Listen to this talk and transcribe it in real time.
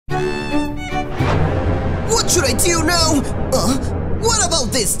should I do now? What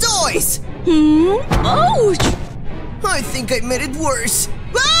about these toys? Ouch! I think I made it worse.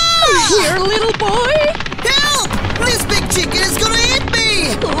 Here, little boy! Help! This big chicken is gonna eat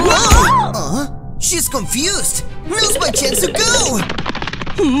me! She's confused. Now's my chance to go!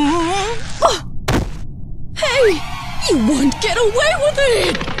 Hey! You won't get away with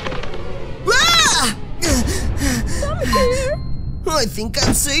it! Come here! I think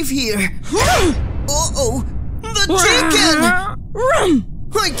I'm safe here. Uh-oh! The chicken!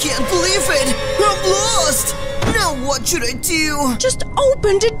 I can't believe it! I'm lost! Now what should I do? Just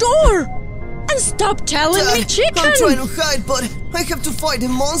open the door! And stop telling me chicken! I'm trying to hide, but I have to fight a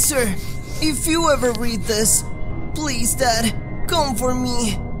monster. If you ever read this, please, Dad, come for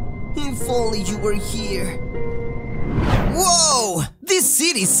me. If only you were here. Whoa! This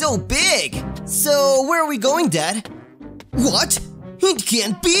city's so big! So, where are we going, Dad? What? It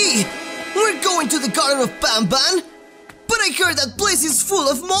can't be! We're going to the Garten of Banban? But I heard that place is full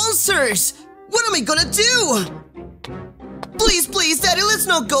of monsters! What am I gonna do? Please, please, Daddy, let's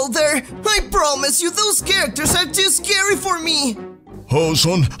not go there! I promise you, those characters are too scary for me! Oh,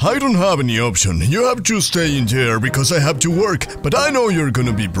 son, I don't have any option. You have to stay in there because I have to work, but I know you're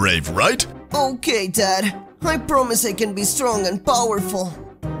gonna be brave, right? Okay, Dad. I promise I can be strong and powerful.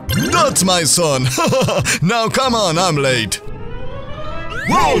 That's my son! Now come on, I'm late.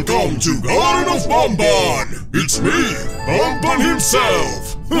 Welcome to Garten of BANBAN! It's me, BANBAN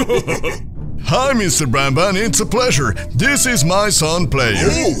himself! Hi, Mr. BANBAN, it's a pleasure. This is my son, Player.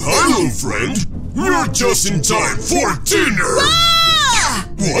 Oh, hello, friend. You're just in time for dinner! Ah!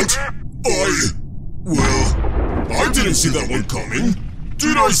 What? Well, I didn't see that one coming.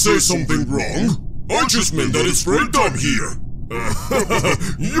 Did I say something wrong? I just meant that it's break time here.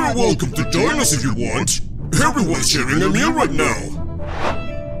 You're welcome to join us if you want. Everyone's sharing a meal right now.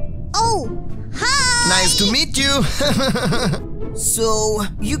 Oh, hi! Nice to meet you! So,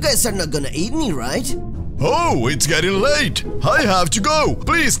 you guys are not gonna eat me, right? Oh, it's getting late. I have to go.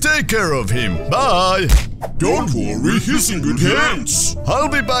 Please take care of him. Bye. Don't worry, he's in good hands. I'll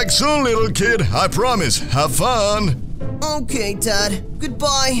be back soon, little kid. I promise. Have fun. Okay, Dad.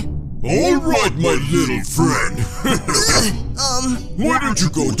 Goodbye. All right, my little friend. Why don't you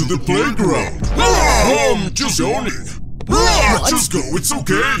go to the playground? Just yawning. Just go, it's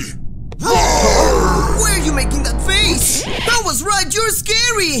okay. Why are you making that face? I was right, you're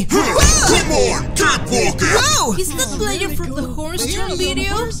scary! Come on, keep walking! Whoa! Is that player from the Hornstromp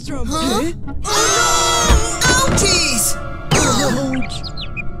video? Huh? Ouchies! Ouch!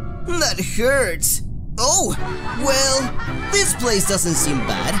 That hurts. Oh, well, this place doesn't seem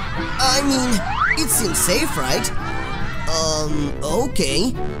bad. I mean, it seems safe, right?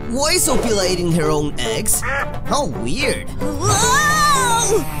 Okay. Why is Opila eating her own eggs? How weird.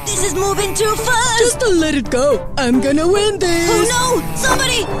 Whoa! This is moving too fast! Just let it go. I'm gonna win this. Oh no!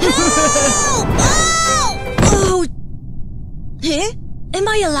 Somebody! Help! Oh! Huh? Am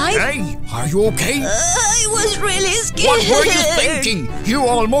I alive? Hey, are you okay? I was really scared. What were you thinking? You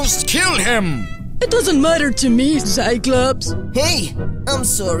almost killed him! It doesn't matter to me, Cyclops. Hey, I'm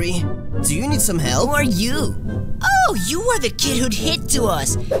sorry. Do you need some help? Who are you? Oh, you are the kid who'd hit to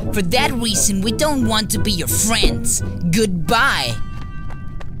us. For that reason, we don't want to be your friends. Goodbye.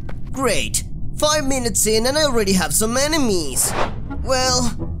 Great. 5 minutes in and I already have some enemies.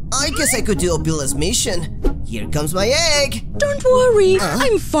 Well, I guess I could do Opila's mission. Here comes my egg. Don't worry,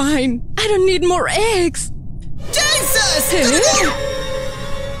 I'm fine. I don't need more eggs. Jesus!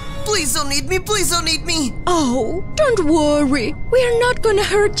 Please don't eat me, please don't eat me. Oh, don't worry. We are not gonna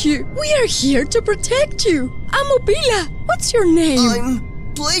hurt you. We are here to protect you. I'm Opila. What's your name? I'm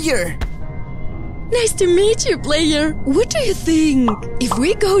Player. Nice to meet you, Player. What do you think? If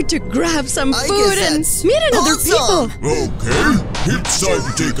we go to grab some food and meet another people? Okay, it's time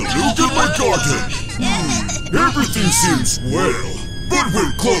to take a look at my garden. Everything seems well, but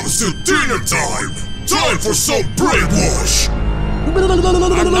we're close to dinner time. Time for some brainwash. I'm not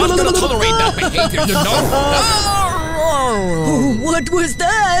gonna tolerate that behavior, you know? Oh, what was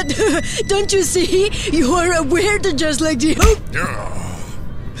that? Don't you see? You are a weird just like the...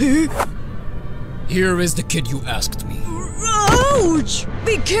 Here is the kid you asked me. Ouch!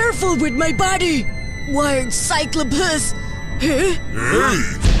 Be careful with my body! Wild Cyclops! Hey,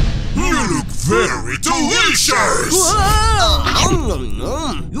 you look very delicious!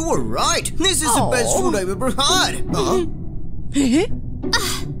 You were right. This is the best food I've ever had.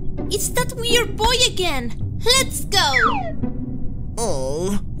 It's that weird boy again. Let's go.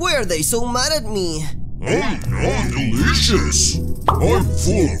 Oh, why are they so mad at me? Delicious! I'm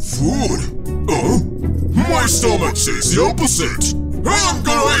full of food. My stomach says the opposite. I'm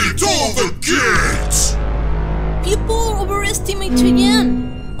gonna eat all the kids! People overestimate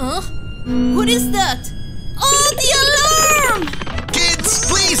Cheyenne. Huh? What is that? Oh, the alarm! Kids,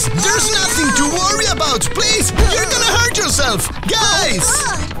 please, there's nothing to worry about. Please, you're gonna hurt yourself. Guys!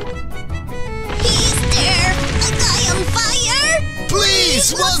 He's there! A guy on fire!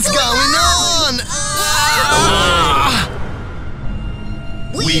 Please, what's going on?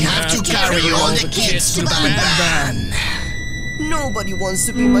 We have to carry all the kids to Ban Ban. Nobody wants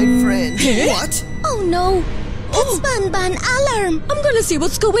to be my friend. What? Oh no! It's Ban Ban alarm! I'm gonna see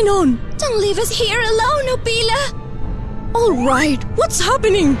what's going on. Don't leave us here alone, Opila! Alright, what's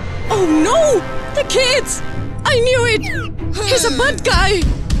happening? Oh no! The kids! I knew it! He's a bad guy!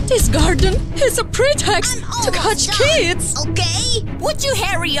 This garden is a pretext to catch kids! Okay, would you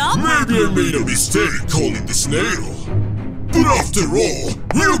hurry up? Maybe I made a mistake calling the snail. But after all,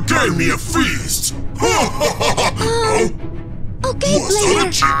 you gave me a feast! Okay, Was that player.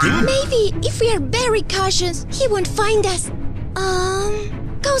 a chicken? Maybe if we are very cautious, he won't find us.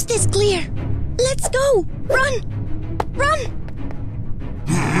 Coast is clear. Let's go! Run! Run!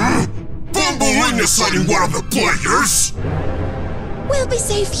 Bumble is citing one of the players? We'll be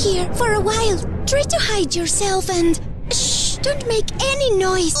safe here for a while. Try to hide yourself and... Shh! Don't make any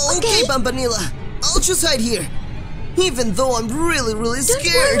noise, Okay, Bambanilla. I'll just hide here. Even though I'm really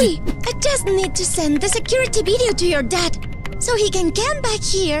scared. Don't worry. I just need to send the security video to your dad, so he can come back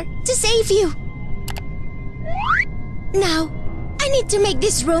here to save you. Now, I need to make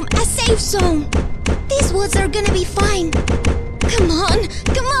this room a safe zone. These woods are gonna be fine. Come on,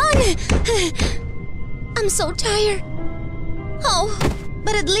 come on! I'm so tired. Oh,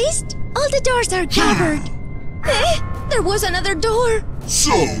 but at least all the doors are covered. There was another door.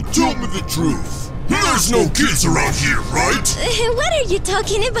 So, tell me the truth. There's no kids around here, right? What are you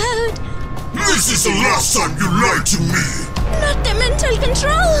talking about? This is the last time you lied to me. Not the mental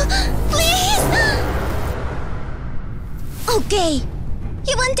control! Please! Okay.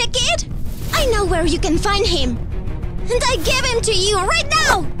 You want a kid? I know where you can find him. And I give him to you right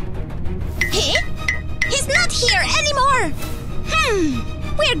now! Hey? He's not here anymore!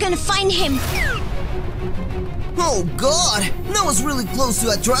 We're gonna find him. Oh God, that was really close to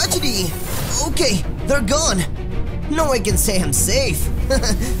a tragedy. Okay, they're gone. Now I can say I'm safe.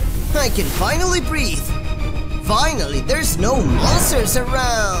 I can finally breathe. Finally, there's no monsters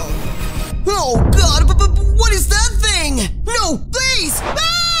around. Oh God, but what is that thing? No, please!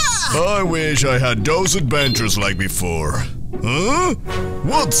 Ah! I wish I had those adventures like before. Huh?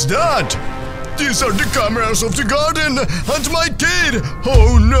 What's that? These are the cameras of the garden and my kid!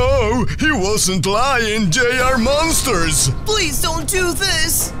 Oh no! He wasn't lying, they are monsters! Please don't do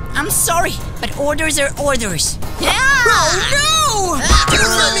this! I'm sorry, but orders are orders. Oh no!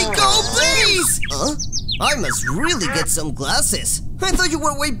 Just let me go, please! Huh? I must really get some glasses. I thought you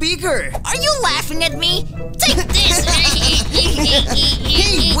were way bigger. Are you laughing at me? Take this!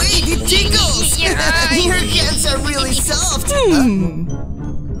 Hey, wait, it tickles! Your hands are really soft.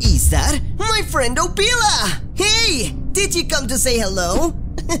 Is that my friend Opila? Hey, did you come to say hello?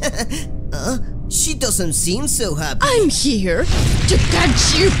 She doesn't seem so happy. I'm here to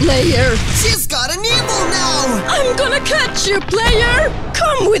catch you, player! She's got an evil now! I'm gonna catch you, player!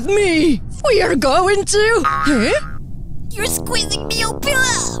 Come with me! We are going to... Huh? You're squeezing me,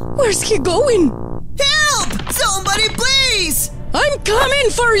 Opila! Where's he going? Help! Somebody please! I'm coming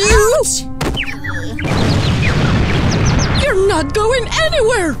for you! Ouch. You're not going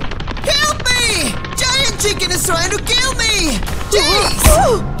anywhere! Help me! Giant chicken is trying to kill me! Jeez!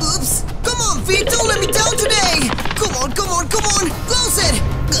 Oops! Come on, feet, don't let me down today! Come on, come on, come on! Close it!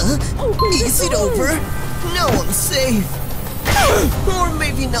 Is it over? Now I'm safe. Or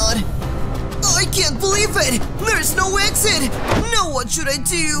maybe not. I can't believe it! There's no exit! Now what should I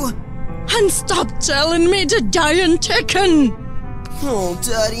do? And stop telling me the giant chicken! Oh,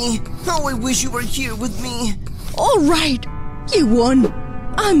 Daddy, how I wish you were here with me. Alright, you won.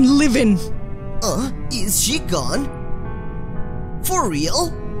 I'm living. Is she gone? For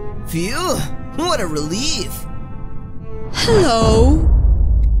real? Phew, what a relief. Hello?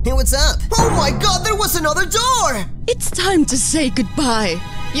 Hey, what's up? Oh my God, there was another door! It's time to say goodbye.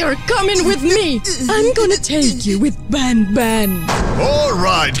 You're coming with me. I'm gonna take you with Ban Ban.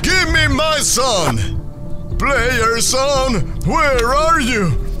 Alright, give me my son! Player son, where are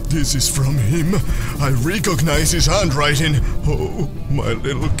you? This is from him. I recognize his handwriting. Oh, my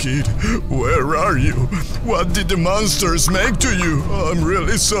little kid, where are you? What did the monsters make to you? I'm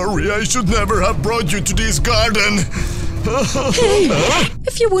really sorry. I should never have brought you to this garden. Hey,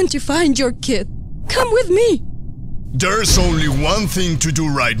 if you want to find your kid, come with me. There's only one thing to do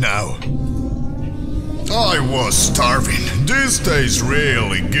right now. I was starving. This tastes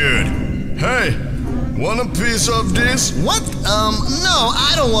really good. Hey, Want a piece of this? What? No,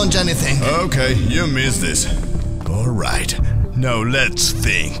 I don't want anything. Okay, you missed this. Alright, now let's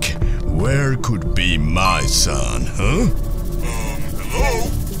think. Where could be my son, huh? Hello?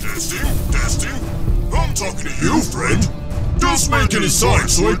 Testing? I'm talking to you, friend. Just make any sign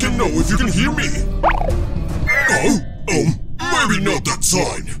so I can know if you can hear me. Maybe not that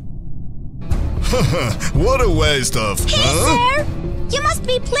sign. What a waste of, Hey, sir! You must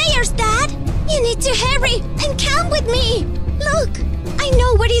be players, Dad! You need to hurry and come with me! Look, I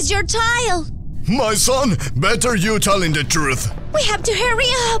know what is your tile! My son, better you telling the truth. We have to hurry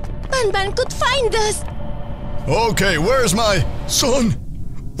up! Ban Ban could find us! Okay, where's my son?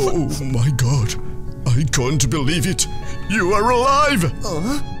 Oh my god, I can't believe it. You are alive!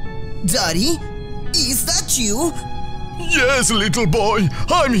 Daddy? Is that you? Yes, little boy,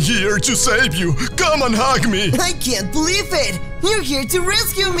 I'm here to save you. Come and hug me. I can't believe it! You're here to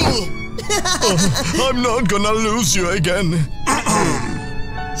rescue me! I'm not gonna lose you again.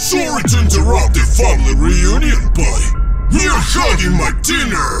 Sorry to interrupt the family reunion, but you're hugging my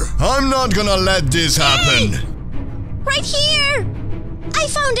dinner. I'm not gonna let this happen. Right here! I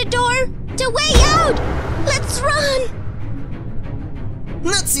found a door! The way out! Let's run!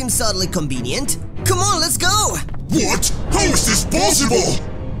 That seems oddly convenient. Come on, let's go! What? How is this possible?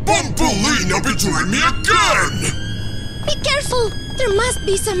 Bambolina betrayed me again! Be careful! There must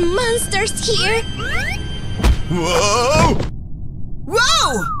be some monsters here! Whoa!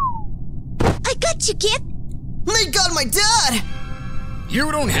 Whoa! I got you, kid! They got my dad!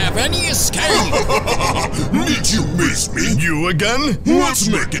 You don't have any escape! Did you miss me? You again? Let's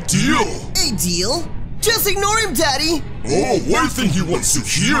make a deal! A deal? Just ignore him, Daddy! Oh, I think he wants to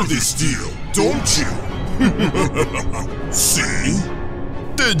hear this deal, don't you? See?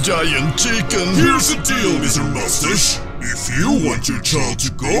 The giant chicken. Here's the deal, Mr. Mustache. If you want your child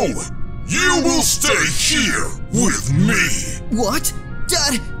to go, you will stay here with me. What?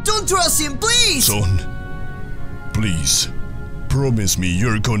 Dad, don't trust him, please! Son, please, promise me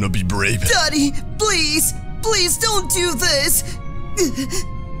you're gonna be brave. Daddy, please! Please don't do this!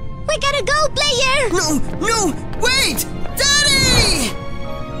 We gotta go, player! No! Wait! Daddy!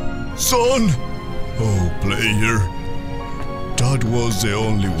 Son! Oh, player. That was the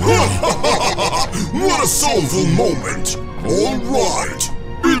only way. What a soulful moment! Alright!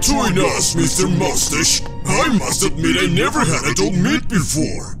 Between us, Mr. Mustache, I must admit I never had adult meat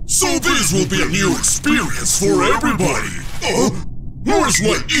before. So this will be a new experience for everybody. Where's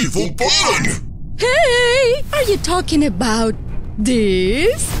my evil button? Hey! Are you talking about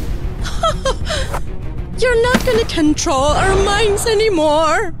this? You're not gonna control our minds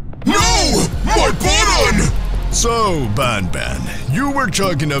anymore! No! My button! So, Ban Ban, you were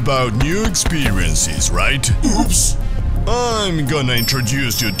talking about new experiences, right? Oops! I'm gonna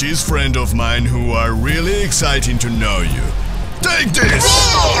introduce you to this friend of mine who are really exciting to know you. Take this!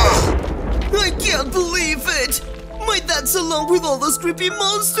 I can't believe it! My dad's along with all those creepy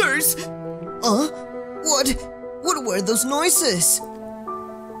monsters! What were those noises?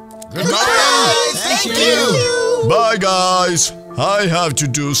 Goodbye! Thank you! Bye, guys! I have to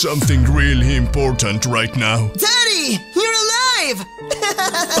do something really important right now. Daddy! You're alive!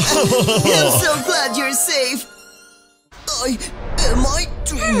 I'm so glad you're safe! Am I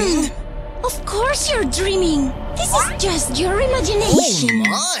dreaming? Of course you're dreaming! This is just your imagination! Oh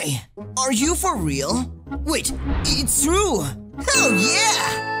my! Are you for real? Wait, it's true! Hell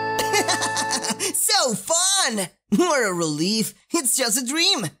yeah! So fun! What a relief! It's just a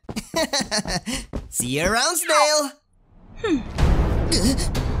dream! See you around, Snail!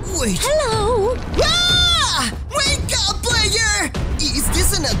 Wait! Hello! Ah! Wake up, player! Is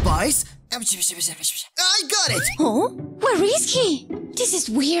this an advice? I got it! Oh? Where is he? This is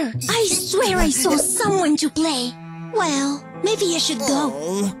weird. I swear I saw someone to play. Well, maybe I should go.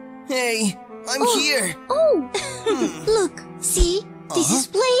 Oh, hey, I'm here. Oh! Look, see? This is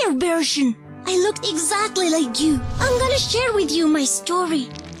player version. I looked exactly like you. I'm gonna share with you my story.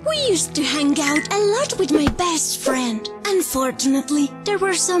 We used to hang out a lot with my best friend. Unfortunately, there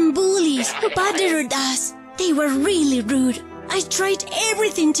were some bullies who bothered us. They were really rude. I tried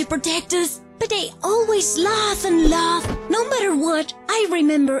everything to protect us, but they always laugh and laugh. No matter what, I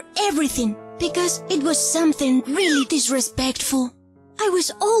remember everything because it was something really disrespectful. I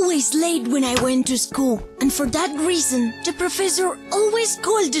was always late when I went to school, and for that reason, the professor always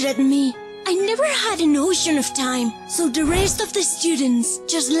scolded at me. I never had a notion of time, so the rest of the students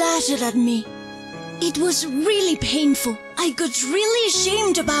just laughed at me. It was really painful. I got really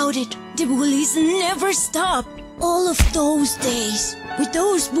ashamed about it. The bullies never stopped. All of those days with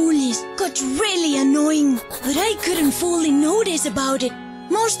those bullies got really annoying, but I couldn't fully notice about it.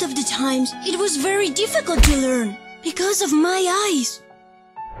 Most of the times, it was very difficult to learn because of my eyes.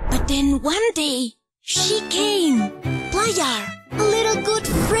 But then one day, she came. Playa, a little good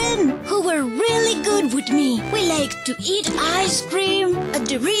friend who were really good with me. We liked to eat ice cream at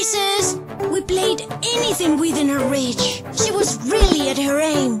the recess. We played anything within her reach. She was really at her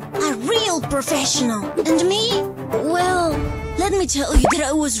aim, a real professional. And me? Well, let me tell you that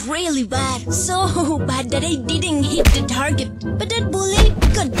I was really bad. So bad that I didn't hit the target. But that bully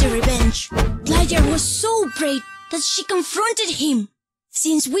got the revenge. Playa was so brave that she confronted him.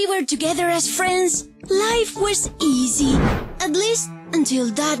 Since we were together as friends, life was easy. At least until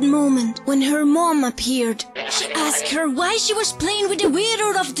that moment when her mom appeared. She asked her why she was playing with the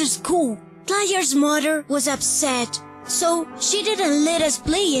weirdo of the school. Playa's mother was upset, so she didn't let us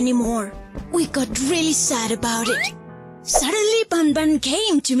play anymore. We got really sad about it. Suddenly Ban Ban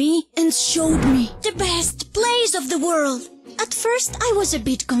came to me and showed me the best place of the world. At first I was a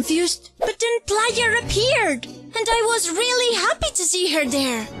bit confused, but then Playa appeared, and I was really happy to see her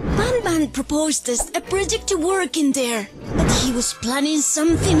there. Ban Ban proposed us a project to work in there, but he was planning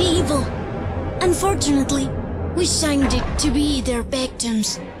something evil. Unfortunately, we signed it to be their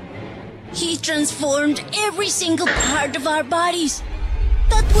victims. He transformed every single part of our bodies.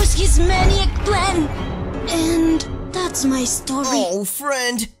 That was his maniac plan, and that's my story. Oh,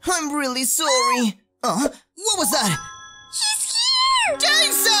 friend, I'm really sorry. What was that? He's here!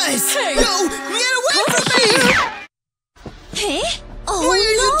 Jesus! Hey! No! Get away from me! Hey? Oh, Why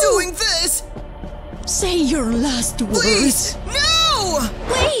are no! you doing this? Say your last words. Please! No!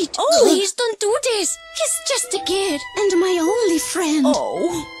 Wait! Please don't do this! He's just a kid and my only friend.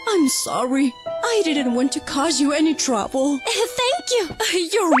 Oh, I'm sorry. I didn't want to cause you any trouble. Thank you.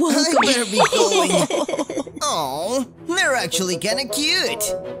 You're I welcome. better be going. Oh, they're actually kinda cute.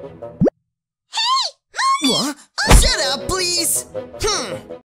 Hey! What? Shut up, please!